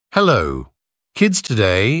Hello. Kids,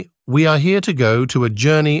 today we are here to go to a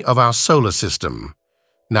journey of our solar system.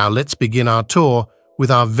 Now let's begin our tour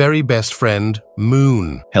with our very best friend,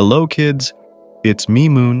 Moon. Hello, kids. It's me,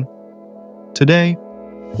 Moon. Today,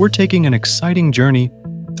 we're taking an exciting journey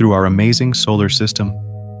through our amazing solar system.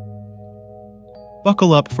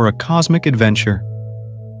 Buckle up for a cosmic adventure.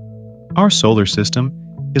 Our solar system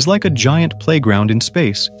is like a giant playground in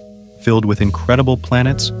space, filled with incredible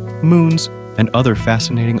planets, moons, and other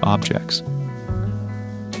fascinating objects.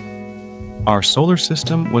 Our solar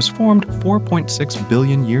system was formed 4.6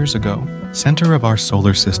 billion years ago. Center of our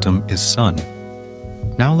solar system is Sun.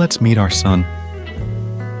 Now let's meet our Sun.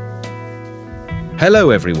 Hello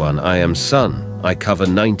everyone, I am Sun. I cover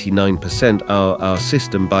 99% of our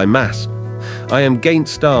system by mass. I am Gaint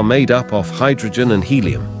star made up of hydrogen and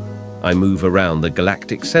helium. I move around the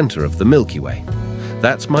galactic center of the Milky Way.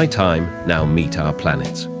 That's my time, now meet our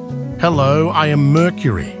planets. Hello, I am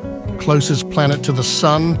Mercury, closest planet to the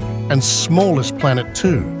Sun and smallest planet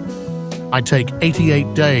too. I take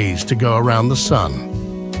 88 days to go around the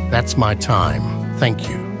Sun. That's my time. Thank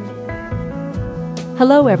you.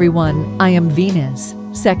 Hello everyone, I am Venus,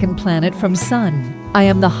 second planet from Sun. I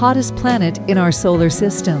am the hottest planet in our solar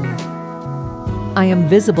system. I am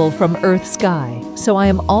visible from Earth's sky, so I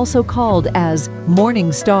am also called as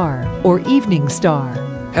morning star or evening star.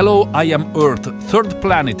 Hello, I am Earth, third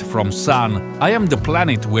planet from Sun. I am the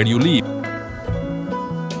planet where you live.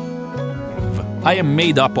 I am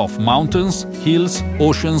made up of mountains, hills,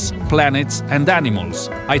 oceans, planets, and animals.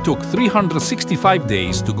 I took 365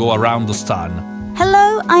 days to go around the Sun.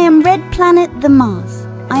 Hello, I am red planet, the Mars.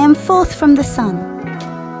 I am fourth from the Sun.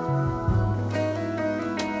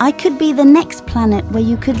 I could be the next planet where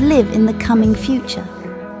you could live in the coming future.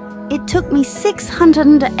 It took me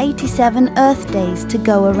 687 Earth days to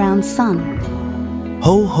go around Sun.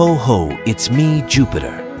 Ho, ho, ho, it's me,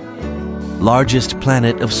 Jupiter, largest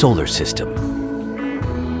planet of solar system.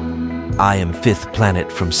 I am fifth planet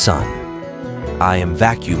from Sun. I am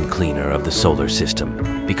vacuum cleaner of the solar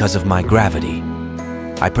system because of my gravity.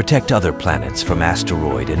 I protect other planets from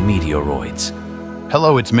asteroid and meteoroids.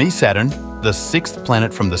 Hello, it's me, Saturn, the sixth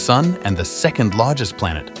planet from the Sun and the second largest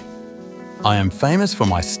planet. I am famous for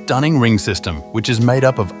my stunning ring system, which is made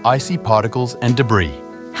up of icy particles and debris.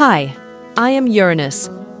 Hi, I am Uranus,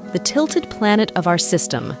 the tilted planet of our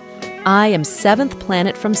system. I am seventh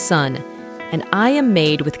planet from Sun, and I am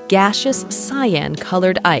made with gaseous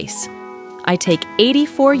cyan-colored ice. I take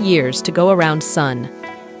 84 years to go around Sun.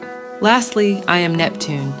 Lastly, I am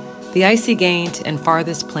Neptune, the icy Gaint and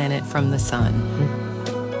farthest planet from the Sun.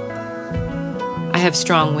 I have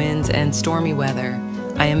strong winds and stormy weather.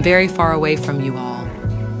 I am very far away from you all.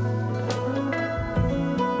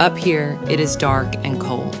 Up here, it is dark and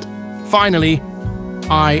cold. Finally,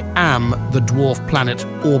 I am the dwarf planet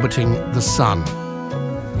orbiting the Sun.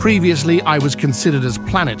 Previously, I was considered as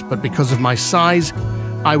planet, but because of my size,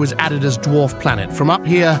 I was added as dwarf planet. From up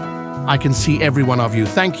here, I can see every one of you.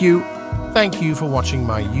 Thank you. Thank you for watching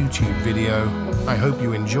my YouTube video. I hope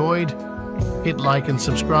you enjoyed. Hit like and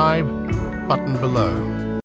subscribe button below.